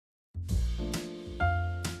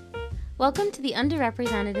Welcome to the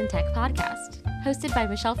Underrepresented in Tech podcast, hosted by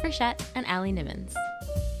Michelle Frechette and Allie Nimmons.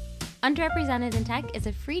 Underrepresented in Tech is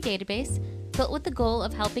a free database built with the goal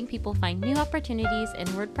of helping people find new opportunities in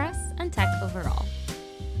WordPress and tech overall.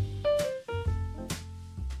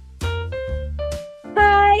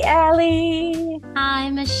 Hi, Allie.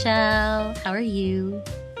 Hi, Michelle. How are you?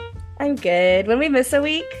 I'm good. When we miss a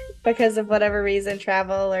week because of whatever reason,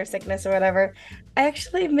 travel or sickness or whatever, I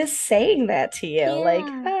actually miss saying that to you. Yeah. Like,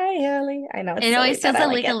 hi, Allie. I know it's It silly, always feels but I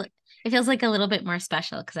like it. it feels like a little bit more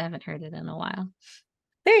special because I haven't heard it in a while.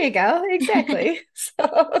 There you go. Exactly.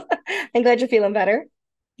 So I'm glad you're feeling better.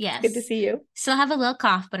 It's good to Yes. see you. Still have a little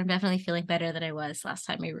cough, but I'm definitely feeling better than I was last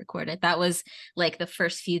time we recorded. That was like the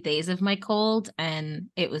first few days of my cold, and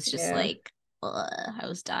it was just Yeah. like, I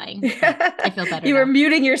was dying, but I feel better You were now.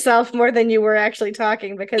 muting yourself more than you were actually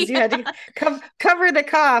talking because you had to cover the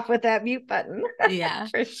cough with that mute button. Yeah.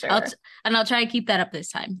 For sure. I'll try and keep that up this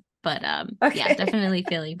time. But yeah, Okay. definitely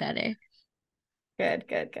feeling better. Good,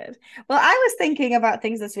 good, good. Well, I was thinking about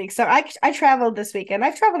things this week. So I traveled this weekend.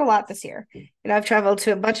 I've traveled a lot this year. I've traveled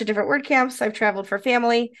to a bunch of different word camps. I've traveled for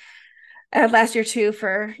family, and last year too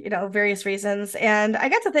for, various reasons. And I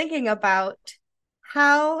got to thinking about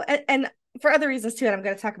how, and for other reasons too, and I'm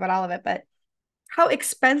going to talk about all of it, but how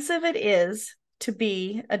expensive it is to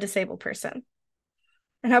be a disabled person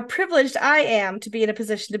and how privileged I am to be in a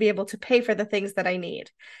position to be able to pay for the things that I need.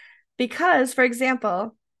 Because, for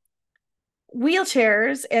example,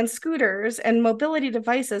 wheelchairs and scooters and mobility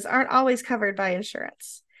devices aren't always covered by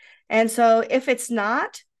insurance. And so if it's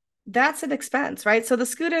not, that's an expense, right? So the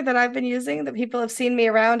scooter that I've been using, that people have seen me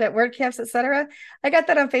around at WordCamps, etc., I got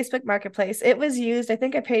that on Facebook Marketplace. It was used. I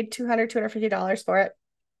think I paid $250 for it.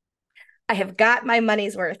 I have got my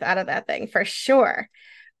money's worth out of that thing for sure.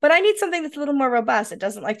 But I need something that's a little more robust. It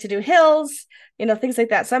doesn't like to do hills, things like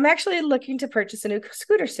that. So I'm actually looking to purchase a new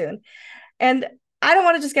scooter soon. And I don't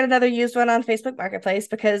want to just get another used one on Facebook Marketplace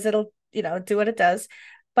because it'll, do what it does.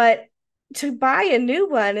 But to buy a new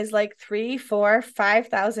one is like $3, $4,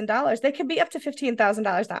 $5,000. They can be up to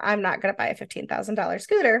 $15,000. Now, I'm not going to buy a $15,000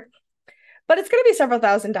 scooter, but it's going to be several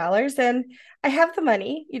 $1,000s. And I have the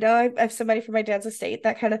money, I have some money for my dad's estate,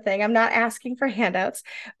 that kind of thing. I'm not asking for handouts,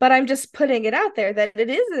 but I'm just putting it out there that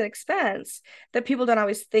it is an expense that people don't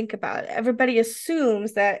always think about. Everybody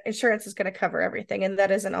assumes that insurance is going to cover everything, and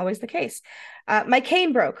that isn't always the case. My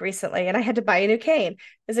cane broke recently and I had to buy a new cane.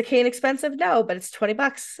 Is a cane expensive? No, but it's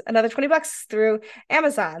 $20, another $20 through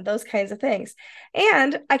Amazon, those kinds of things.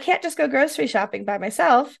 And I can't just go grocery shopping by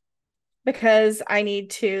myself because I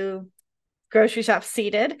need to grocery shop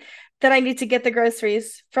seated. Then I need to get the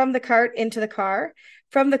groceries from the cart into the car,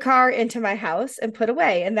 from the car into my house and put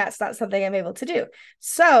away. And that's not something I'm able to do.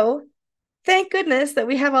 So thank goodness that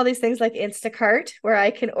we have all these things like Instacart where I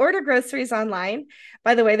can order groceries online.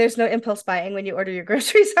 By the way, there's no impulse buying when you order your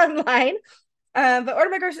groceries online. But order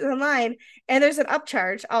my groceries online and there's an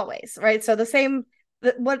upcharge always, right? So the same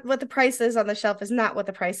what the price is on the shelf is not what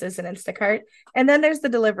the price is in Instacart. And then there's the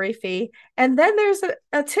delivery fee. And then there's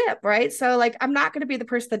a tip, right? So like I'm not going to be the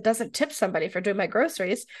person that doesn't tip somebody for doing my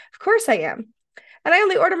groceries. Of course I am. And I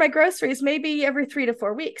only order my groceries maybe every 3 to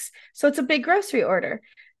 4 weeks. So it's a big grocery order.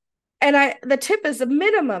 And the tip is a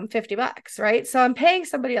minimum $50, right? So I'm paying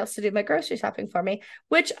somebody else to do my grocery shopping for me,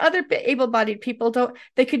 which other able-bodied people don't,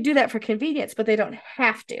 they could do that for convenience, but they don't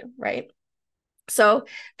have to, right? So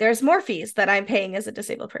there's more fees that I'm paying as a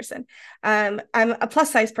disabled person. I'm a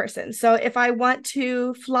plus size person. So if I want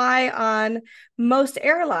to fly on most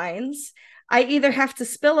airlines, I either have to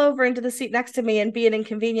spill over into the seat next to me and be an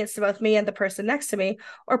inconvenience to both me and the person next to me,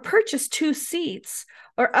 or purchase 2 seats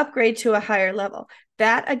or upgrade to a higher level.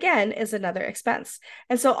 That again is another expense.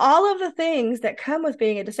 And so all of the things that come with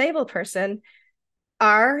being a disabled person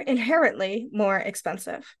are inherently more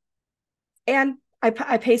expensive. And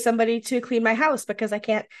I pay somebody to clean my house because I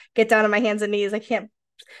can't get down on my hands and knees. I can't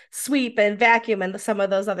sweep and vacuum and some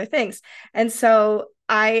of those other things. And so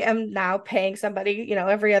I am now paying somebody,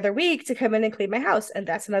 every other week to come in and clean my house. And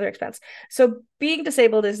that's another expense. So being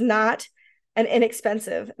disabled is not an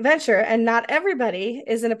inexpensive venture. And not everybody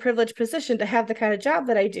is in a privileged position to have the kind of job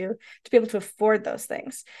that I do to be able to afford those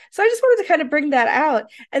things. So I just wanted to kind of bring that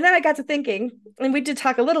out. And then I got to thinking, and we did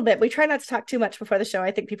talk a little bit. We try not to talk too much before the show.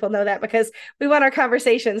 I think people know that because we want our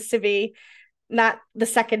conversations to be not the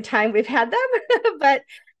second time we've had them, but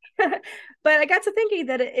I got to thinking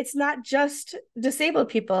that it's not just disabled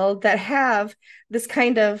people that have this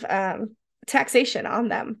kind of taxation on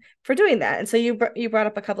them for doing that. And so you brought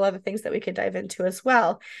up a couple other things that we could dive into as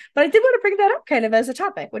well. But I did want to bring that up kind of as a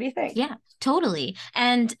topic. What do you think? Yeah, totally.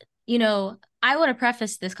 And, I want to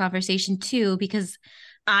preface this conversation too, because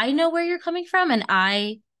I know where you're coming from and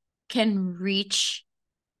I can reach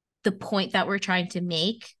the point that we're trying to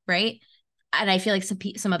make, right? And I feel like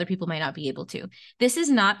some other people might not be able to. This is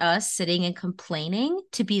not us sitting and complaining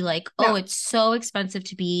to be like, oh, No. it's so expensive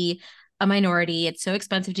to be a minority. It's so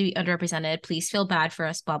expensive to be underrepresented. Please feel bad for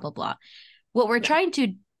us, blah, blah, blah. What we're No. trying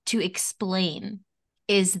to explain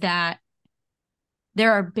is that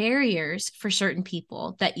there are barriers for certain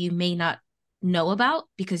people that you may not know about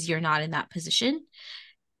because you're not in that position.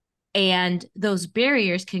 And those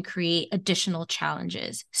barriers can create additional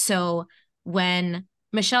challenges. So when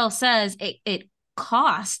Michelle says it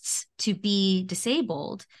costs to be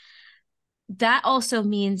disabled, that also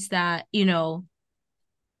means that, you know,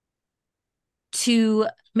 to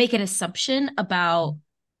make an assumption about,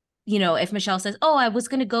 you know, if Michelle says, oh, I was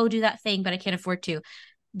going to go do that thing, but I can't afford to,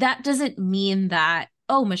 that doesn't mean that,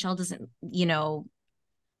 oh, Michelle doesn't, you know,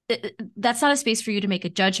 that's not a space for you to make a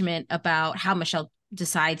judgment about how Michelle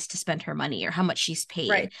decides to spend her money or how much she's paid.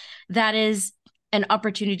 Right. That is an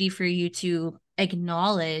opportunity for you to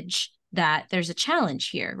acknowledge that there's a challenge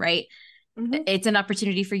here, right? Mm-hmm. It's an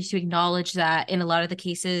opportunity for you to acknowledge that in a lot of the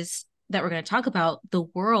cases that we're going to talk about, the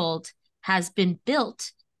world has been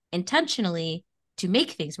built intentionally to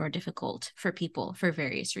make things more difficult for people for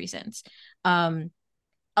various reasons.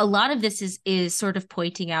 A lot of this is sort of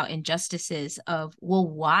pointing out injustices of, well,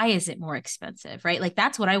 why is it more expensive, right? Like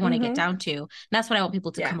that's what I want to get Mm-hmm. down to. And that's what I want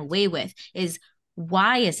people to Yeah. come away with is,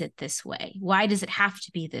 why is it this way? Why does it have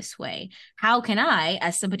to be this way? How can I,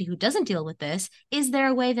 as somebody who doesn't deal with this, is there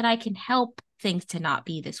a way that I can help things to not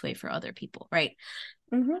be this way for other people, right?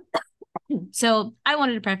 Mm-hmm. So I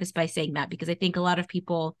wanted to preface by saying that because I think a lot of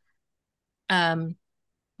people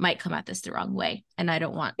might come at this the wrong way, and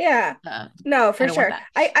Yeah. No, I for don't want sure.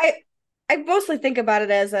 that. I mostly think about it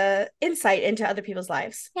as a insight into other people's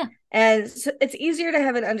lives. Yeah. And so it's easier to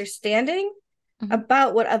have an understanding Mm-hmm.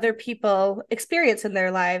 about what other people experience in their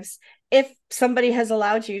lives if somebody has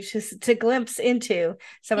allowed you to glimpse into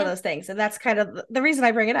some of Yeah. those things. And that's kind of the reason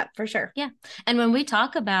I bring it up for sure. Yeah. And when we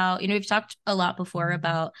talk about, you know, we've talked a lot before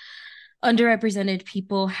about underrepresented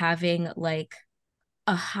people having like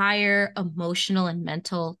a higher emotional and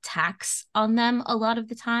mental tax on them a lot of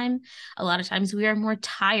the time. A lot of times we are more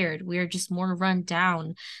tired. We are just more run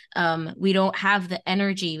down. We don't have the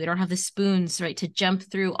energy. We don't have the spoons, right, to jump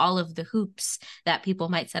through all of the hoops that people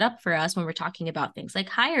might set up for us when we're talking about things like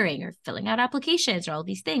hiring or filling out applications or all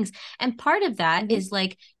these things. And part of that Mm-hmm. is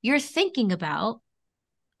like you're thinking about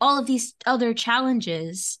all of these other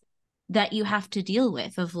challenges that you have to deal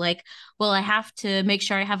with of like, well, I have to make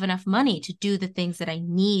sure I have enough money to do the things that I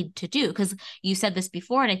need to do. Because you said this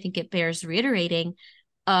before, and I think it bears reiterating.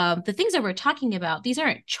 The things that we're talking about, these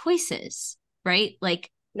aren't choices, right?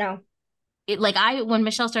 Like No. like when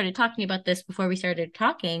Michelle started talking about this before we started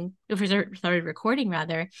talking, before we started recording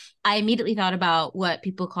rather, I immediately thought about what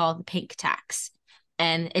people call the pink tax.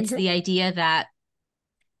 And it's Mm-hmm. the idea that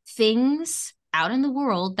things out in the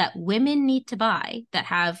world that women need to buy that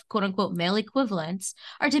have quote unquote male equivalents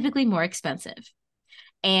are typically more expensive.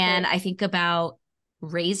 And Right. I think about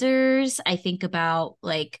razors, I think about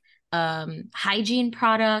like hygiene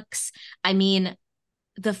products. I mean,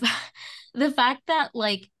 the the fact that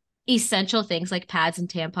like essential things like pads and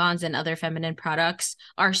tampons and other feminine products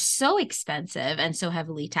are so expensive and so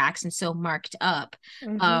heavily taxed and so marked up,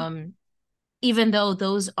 Mm-hmm. um even though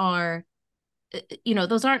those are, you know,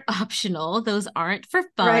 those aren't optional, those aren't for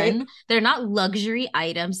Right. fun, they're not luxury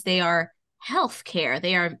items, they are healthcare,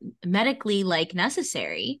 they are medically like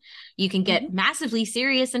necessary. You can get Mm-hmm. massively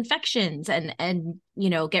serious infections and you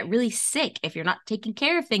know, get really sick if you're not taking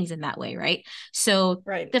care of things in that way, right? So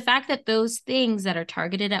Right. the fact that those things that are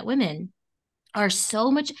targeted at women are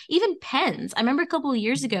so much, even pens. I remember a couple of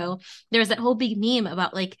years ago there was that whole big meme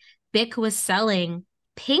about like Bic was selling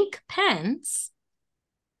pink pens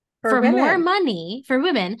For for more women. money for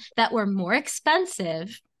women that were more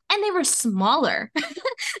expensive and they were smaller.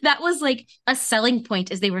 That was like a selling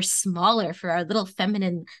point, is they were smaller for our little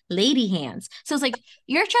feminine lady hands. So it's like,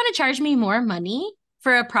 you're trying to charge me more money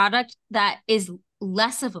for a product that is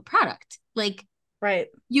less of a product. Like Right.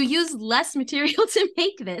 you use less material to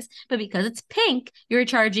make this, but because it's pink, you're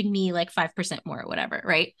charging me like 5% more or whatever,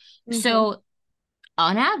 right? Mm-hmm. So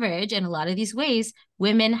on average, in a lot of these ways,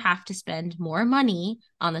 women have to spend more money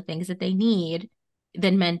on the things that they need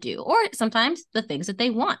than men do, or sometimes the things that they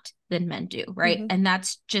want than men do, right? Mm-hmm. And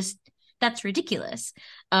that's ridiculous.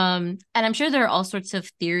 And I'm sure there are all sorts of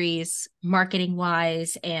theories, marketing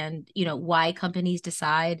wise, and you know why companies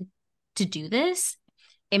decide to do this.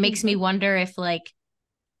 It makes me Mm-hmm. wonder if, like,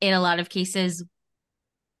 in a lot of cases,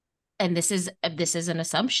 and this is an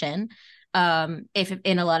assumption, if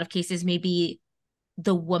in a lot of cases maybe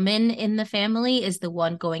the woman in the family is the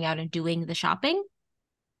one going out and doing the shopping.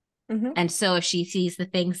 Mm-hmm. And so if she sees the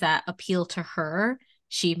things that appeal to her,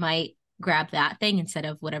 she might grab that thing instead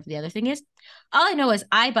of whatever the other thing is. All I know is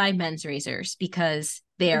I buy men's razors because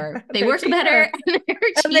they They're work better cheaper. and they're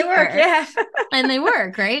And they work, cheaper yeah. and they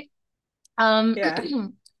work, right? Yeah.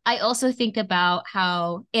 I also think about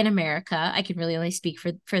how in America, I can really only speak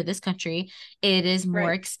for this country, it is more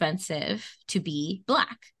Right. expensive to be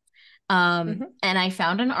Black. Mm-hmm. And I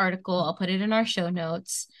found an article, I'll put it in our show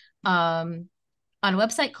notes, on a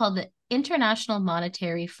website called the International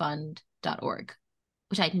Monetary Fund.org,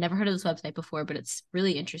 which I'd never heard of this website before, but it's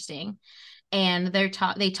really interesting. And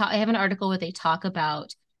I have an article where they talk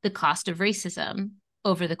about the cost of racism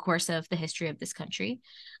over the course of the history of this country.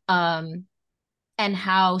 And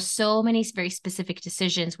how so many very specific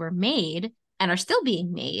decisions were made and are still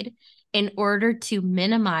being made in order to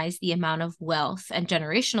minimize the amount of wealth and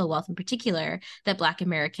generational wealth in particular that Black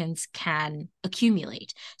Americans can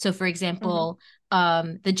accumulate. So, for example,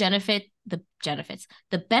 the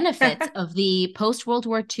benefits of the post-World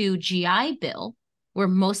War II GI Bill were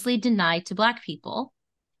mostly denied to Black people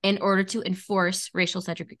in order to enforce racial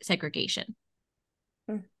segregation.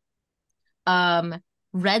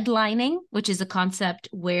 Redlining, which is a concept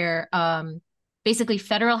where basically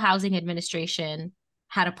Federal Housing Administration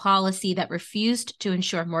had a policy that refused to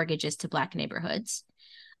insure mortgages to Black neighborhoods.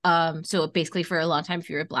 So basically for a long time, if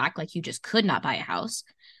you were Black, like you just could not buy a house.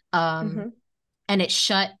 Mm-hmm. And it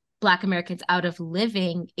shut Black Americans out of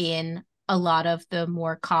living in a lot of the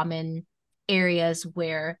more common areas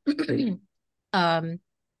where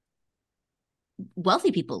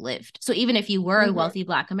wealthy people lived. So even if you were a wealthy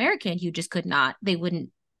Black American, you just could not, they wouldn't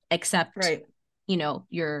accept, right,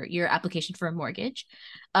 your application for a mortgage.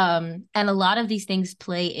 And a lot of these things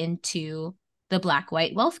play into the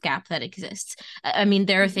Black-white wealth gap that exists. I mean,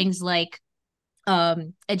 there are things like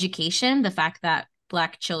education, the fact that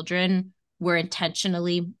Black children were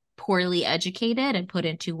intentionally poorly educated and put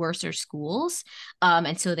into worser schools.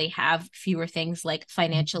 And so they have fewer things like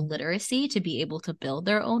financial literacy to be able to build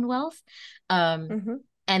their own wealth. And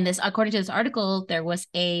this, according to this article, there was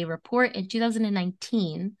a report in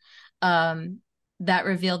 2019 that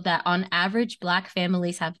revealed that on average, Black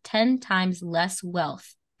families have 10 times less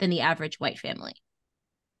wealth than the average white family.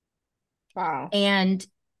 Wow. And,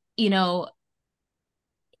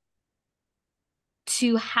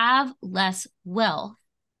 to have less wealth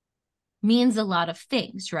means a lot of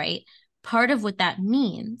things, right? Part of what that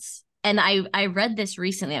means, and I read this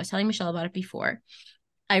recently, I was telling Michelle about it before.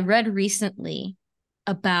 I read recently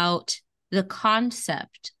about the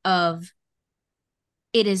concept of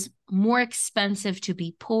it is more expensive to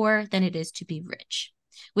be poor than it is to be rich,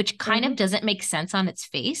 which kind of doesn't make sense on its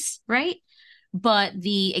face, right? But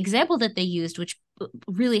the example that they used, which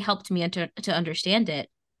really helped me to understand it,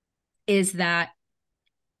 is that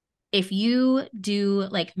if you do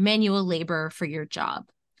like manual labor for your job,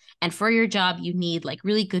 and for your job you need like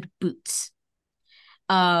really good boots,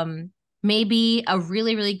 maybe a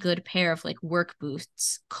really, really good pair of like work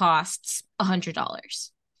boots costs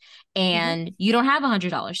 $100, and you don't have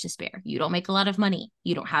 $100 to spare. You don't make a lot of money.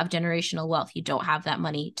 You don't have generational wealth. You don't have that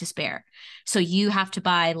money to spare. So you have to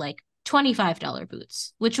buy like $25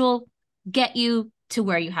 boots, which will get you to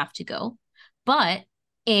where you have to go. But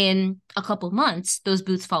in a couple months, those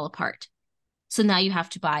boots fall apart. So now you have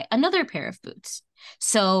to buy another pair of boots.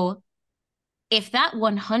 So if that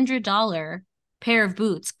 $100 pair of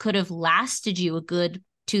boots could have lasted you a good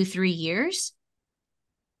 2-3 years,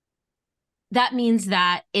 that means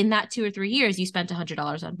that in that 2 or 3 years, you spent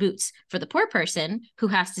 $100 on boots. For the poor person who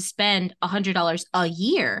has to spend $100 a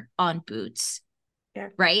year on boots,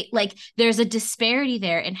 right? Like there's a disparity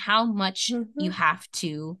there in how much you have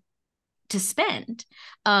to spend,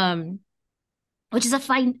 which is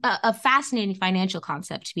a fascinating financial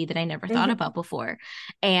concept to me that I never thought about before.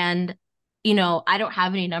 And, I don't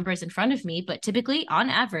have any numbers in front of me, but typically on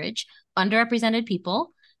average, underrepresented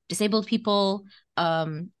people, disabled people,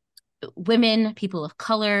 women, people of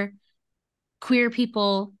color, queer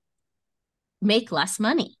people make less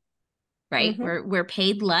money, right? We're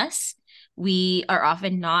paid less. We are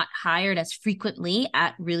often not hired as frequently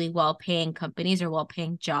at really well-paying companies or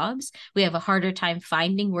well-paying jobs. We have a harder time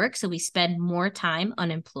finding work, so we spend more time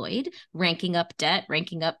unemployed, ranking up debt,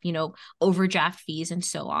 ranking up, overdraft fees and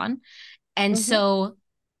so on. And so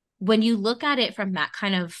when you look at it from that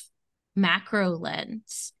kind of macro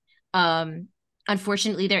lens,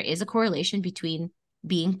 unfortunately, there is a correlation between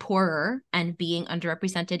being poorer and being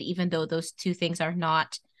underrepresented, even though those two things are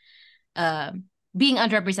not being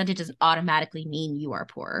underrepresented doesn't automatically mean you are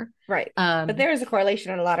poor. Right. But there is a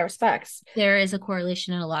correlation in a lot of respects. There is a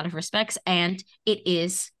correlation in a lot of respects, and it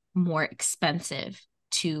is more expensive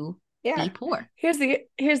to be poor. Here's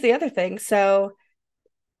the other thing. So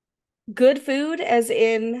good food, as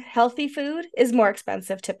in healthy food, is more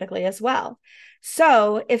expensive typically as well.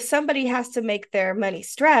 So if somebody has to make their money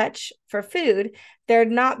stretch for food, they're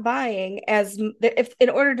not buying if in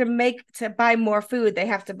order to buy more food, they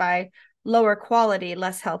have to buy lower quality,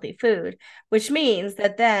 less healthy food, which means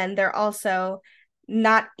that then they're also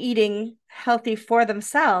not eating healthy for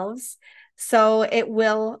themselves. So it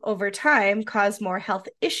will over time cause more health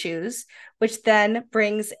issues, which then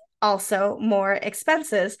brings also more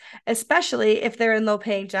expenses, especially if they're in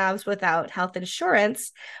low-paying jobs without health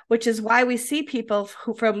insurance, which is why we see people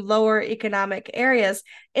from lower economic areas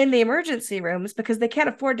in the emergency rooms, because they can't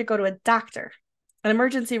afford to go to a doctor. And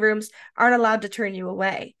emergency rooms aren't allowed to turn you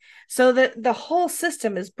away. So the whole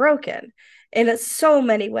system is broken in so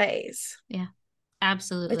many ways. Yeah,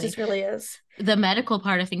 absolutely. It just really is. The medical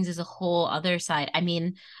part of things is a whole other side. I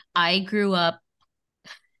mean, I grew up,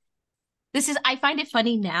 I find it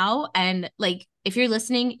funny now. And like, if you're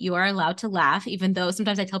listening, you are allowed to laugh, even though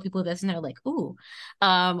sometimes I tell people this and they're like, ooh.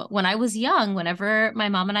 When I was young, whenever my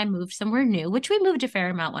mom and I moved somewhere new, which we moved a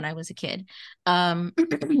fair amount when I was a kid,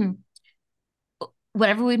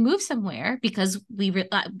 whenever we moved somewhere, because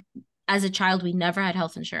as a child, we never had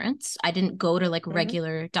health insurance. I didn't go to like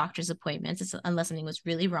regular doctor's appointments unless something was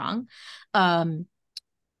really wrong. I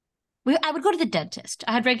would go to the dentist.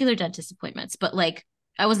 I had regular dentist appointments, but like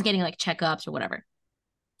I wasn't getting like checkups or whatever.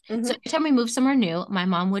 So every time we moved somewhere new, my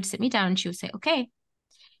mom would sit me down and she would say, okay,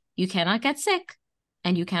 you cannot get sick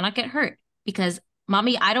and you cannot get hurt because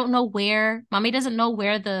mommy doesn't know where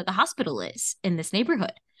the hospital is in this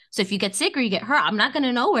neighborhood. So if you get sick or you get hurt, I'm not going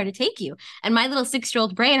to know where to take you. And my little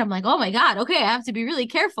 6-year-old brain, I'm like, oh my God, okay, I have to be really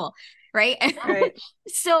careful. Right.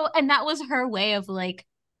 So, and that was her way of like,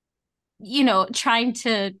 trying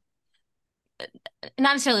to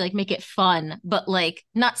not necessarily like make it fun, but like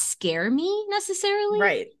not scare me necessarily.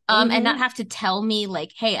 Right. And not have to tell me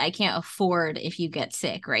like, hey, I can't afford if you get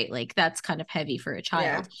sick. Right. Like that's kind of heavy for a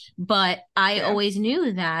child. But I always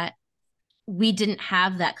knew that we didn't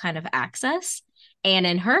have that kind of access. And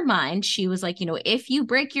in her mind, she was like, if you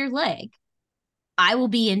break your leg, I will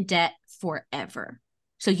be in debt forever.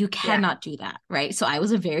 So you cannot do that. Right. So I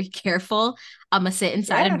was a very careful, I'm going to sit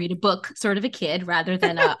inside and read a book sort of a kid rather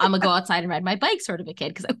than I'm going to go outside and ride my bike sort of a kid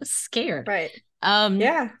because I was scared. Right.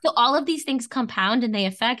 So all of these things compound and they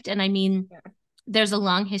affect. And I mean, there's a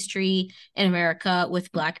long history in America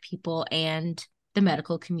with Black people and the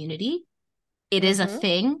medical community. It is a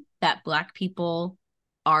thing that Black people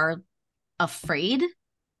are afraid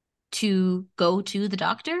to go to the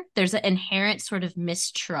doctor. There's an inherent sort of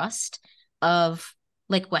mistrust of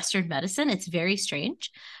like Western medicine. It's very strange.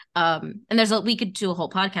 And we could do a whole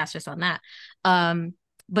podcast just on that.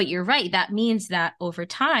 But you're right. That means that over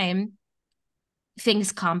time,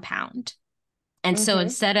 things compound. And so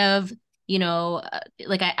instead of,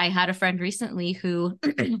 like I had a friend recently who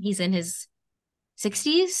he's in his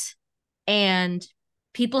 60s and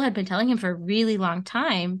people had been telling him for a really long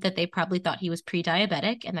time that they probably thought he was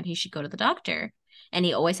pre-diabetic and that he should go to the doctor. And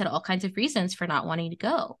he always had all kinds of reasons for not wanting to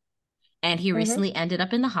go. And he recently ended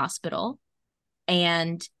up in the hospital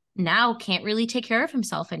and now can't really take care of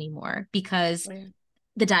himself anymore because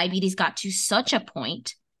the diabetes got to such a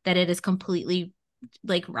point that it has completely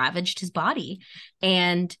like ravaged his body.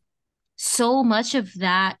 And so much of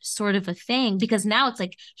that sort of a thing, because now it's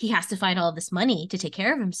like he has to find all of this money to take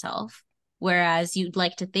care of himself. Whereas you'd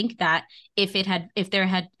like to think that if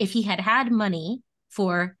he had money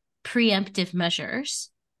for preemptive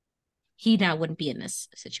measures, he now wouldn't be in this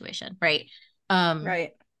situation. Right.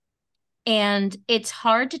 Right. And it's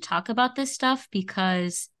hard to talk about this stuff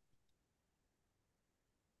because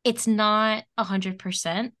it's not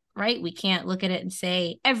 100%, right? We can't look at it and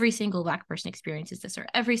say every single Black person experiences this or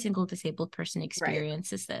every single disabled person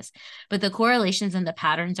experiences this. But the correlations and the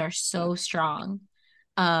patterns are so strong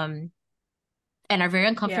and are very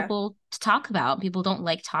uncomfortable to talk about. People don't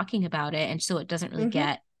like talking about it. And so it doesn't really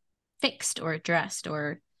get fixed or addressed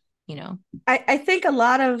or, I think a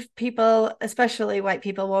lot of people, especially white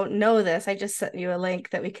people, won't know this. I just sent you a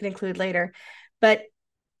link that we can include later. But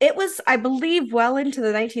it was, I believe, well into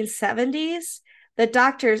the 1970s that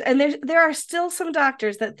doctors, and there are still some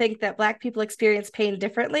doctors that think that Black people experience pain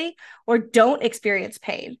differently or don't experience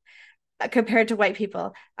pain. compared to white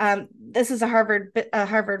people. This is a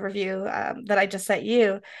Harvard review that I just sent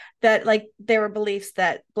you, that like there were beliefs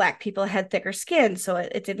that Black people had thicker skin, so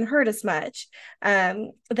it didn't hurt as much.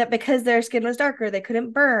 That because their skin was darker, they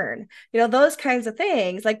couldn't burn. Those kinds of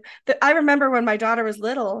things. Like I remember when my daughter was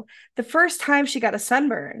little, the first time she got a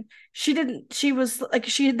sunburn, she was like,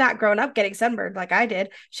 she had not grown up getting sunburned like I did.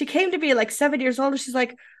 She came to be like 7 years old, and she's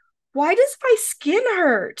like, why does my skin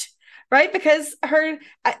hurt? Right? Because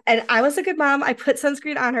I was a good mom. I put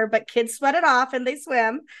sunscreen on her, but kids sweat it off and they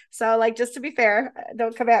swim. So like, just to be fair,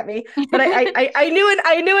 don't come at me. But I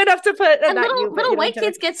knew enough to put, and little white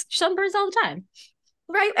kids get sunburns all the time.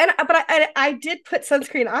 Right. But I did put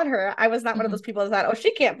sunscreen on her. I was not one of those people that thought, oh,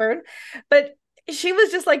 she can't burn. But she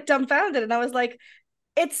was just like dumbfounded. And I was like,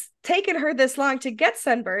 it's taken her this long to get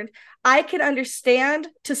sunburned. I can understand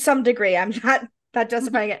to some degree. I'm not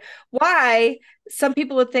justifying it. Why some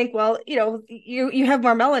people would think, well, you have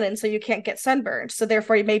more melanin, so you can't get sunburned. So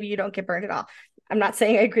therefore, maybe you don't get burned at all. I'm not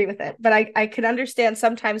saying I agree with it, but I could understand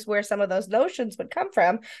sometimes where some of those notions would come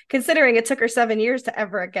from, considering it took her 7 years to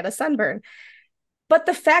ever get a sunburn. But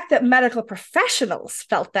the fact that medical professionals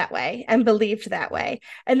felt that way and believed that way,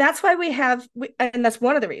 and that's why and that's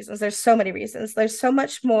one of the reasons. There's so many reasons. There's so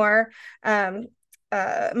much more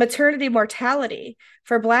maternity mortality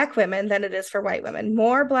for Black women than it is for white women.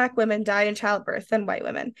 More Black women die in childbirth than white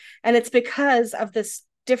women. And it's because of this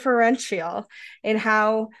differential in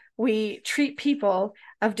how we treat people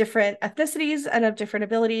of different ethnicities and of different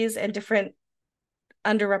abilities and different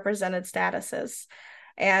underrepresented statuses.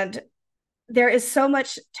 And there is so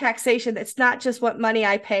much taxation. It's not just what money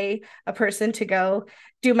I pay a person to go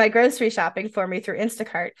do my grocery shopping for me through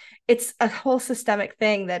Instacart. It's a whole systemic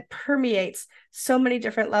thing that permeates so many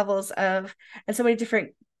different levels of, and so many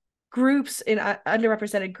different groups in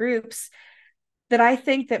underrepresented groups, that I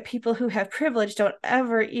think that people who have privilege don't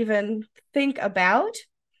ever even think about.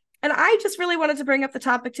 And I just really wanted to bring up the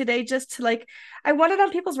topic today, just to I want it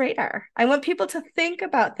on people's radar. I want people to think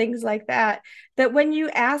about things like that when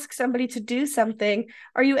you ask somebody to do something,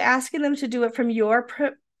 are you asking them to do it from your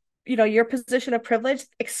position of privilege,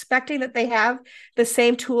 expecting that they have the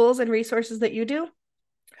same tools and resources that you do?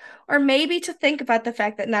 Or maybe to think about the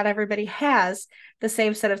fact that not everybody has the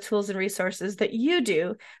same set of tools and resources that you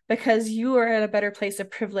do, because you are in a better place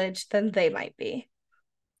of privilege than they might be.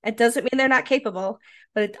 It doesn't mean they're not capable,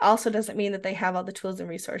 but it also doesn't mean that they have all the tools and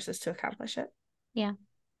resources to accomplish it. Yeah,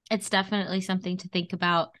 it's definitely something to think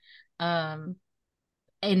about in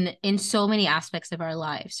so many aspects of our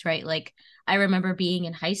lives, right? Like, I remember being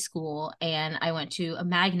in high school and I went to a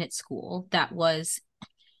magnet school that was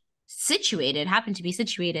happened to be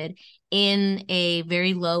situated in a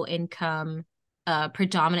very low income,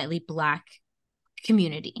 predominantly Black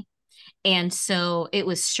community. And so it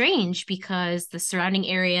was strange because the surrounding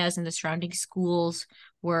areas and the surrounding schools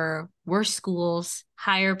were worse schools,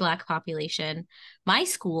 higher Black population. My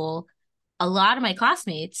school, a lot of my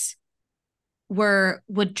classmates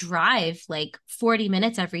would drive like 40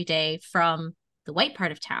 minutes every day from the white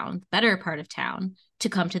part of town, the better part of town, to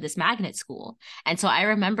come to this magnet school. And so I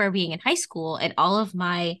remember being in high school and all of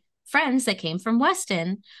my friends that came from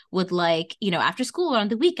Weston would after school or on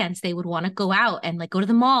the weekends, they would want to go out and go to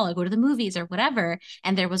the mall or go to the movies or whatever.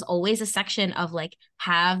 And there was always a section of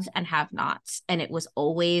haves and have nots. And it was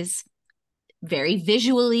always very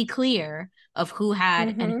visually clear of who had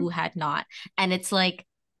and who had not. And it's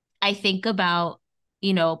I think about,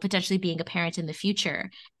 potentially being a parent in the future.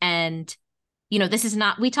 And, this is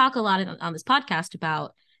not, we talk a lot on this podcast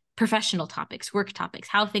about professional topics, work topics,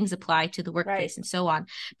 how things apply to the workplace, right, and so on.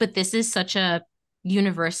 But this is such a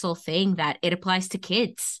universal thing that it applies to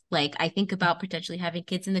kids. I think about potentially having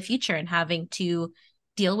kids in the future and having to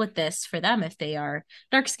deal with this for them if they are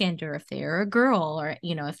dark-skinned or if they are a girl or,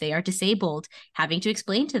 if they are disabled, having to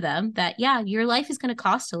explain to them that, yeah, your life is going to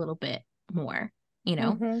cost a little bit more,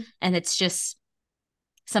 and it's just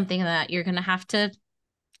something that you're going to have to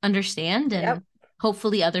understand. And yep,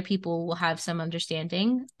 hopefully other people will have some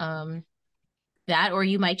understanding that, or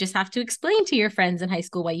you might just have to explain to your friends in high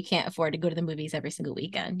school why you can't afford to go to the movies every single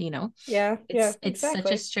weekend, Yeah, it's exactly.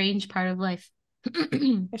 Such a strange part of life.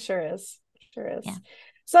 It sure is. Yeah.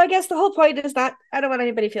 So I guess the whole point is that I don't want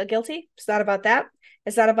anybody to feel guilty. It's not about that.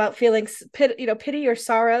 It's not about feeling pity or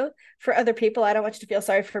sorrow for other people. I don't want you to feel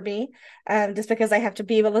sorry for me, just because I have to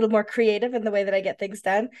be a little more creative in the way that I get things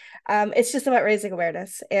done. It's just about raising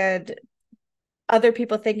awareness and other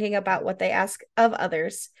people thinking about what they ask of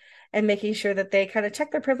others and making sure that they kind of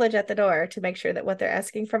check their privilege at the door to make sure that what they're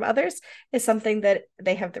asking from others is something that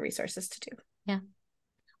they have the resources to do. Yeah.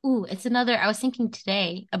 Ooh, I was thinking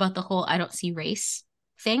today about the whole I don't see race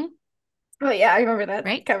thing. Oh yeah, I remember that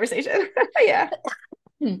right? conversation. Yeah.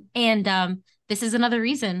 And this is another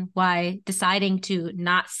reason why deciding to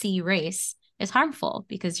not see race is harmful,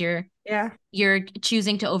 because Yeah. you're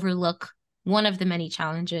choosing to overlook one of the many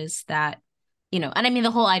challenges that, and I mean,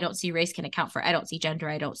 the whole I don't see race can account for I don't see gender,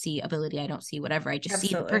 I don't see ability, I don't see whatever, I just see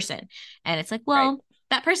the Absolutely. person. And it's like, Right. well,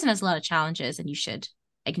 that person has a lot of challenges and you should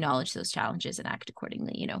acknowledge those challenges and act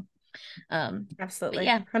accordingly. But Absolutely.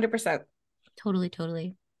 yeah, 100%.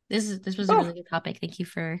 totally. This was a Oh, really good topic. Thank you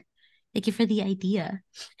for the idea.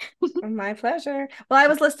 my pleasure. Well, I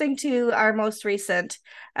was listening to our most recent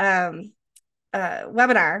um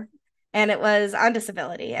webinar, and it was on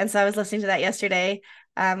disability. And so I was listening to that yesterday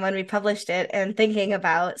when we published it, and thinking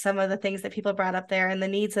about some of the things that people brought up there and the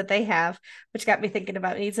needs that they have, which got me thinking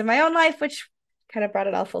about needs in my own life, which kind of brought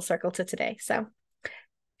it all full circle to today. So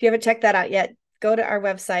if you haven't checked that out yet, go to our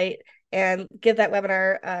website and give that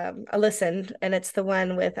webinar a listen. And it's the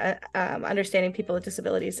one with understanding people with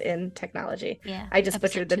disabilities in technology. Yeah, I just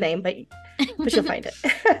episode butchered the 2. name, but you'll find it.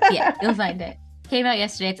 Yeah, you'll find it. Came out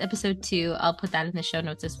yesterday. It's episode 2. I'll put that in the show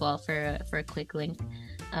notes as well for a quick link.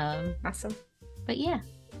 Awesome. But yeah,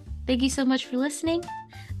 thank you so much for listening.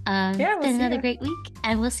 Yeah, it's we'll been see another ya. great week,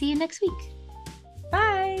 and we'll see you next week.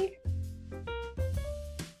 Bye.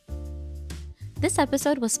 This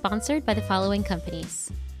episode was sponsored by the following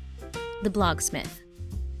companies. The Blogsmith.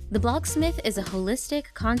 The Blogsmith is a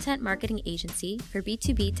holistic content marketing agency for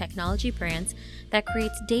B2B technology brands that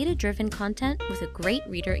creates data-driven content with a great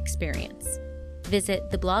reader experience. Visit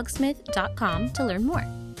theblogsmith.com to learn more.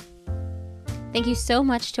 Thank you so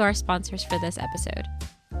much to our sponsors for this episode.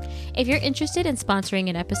 If you're interested in sponsoring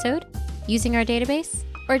an episode, using our database,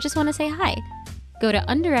 or just want to say hi, go to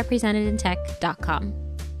underrepresentedintech.com.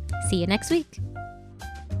 See you next week.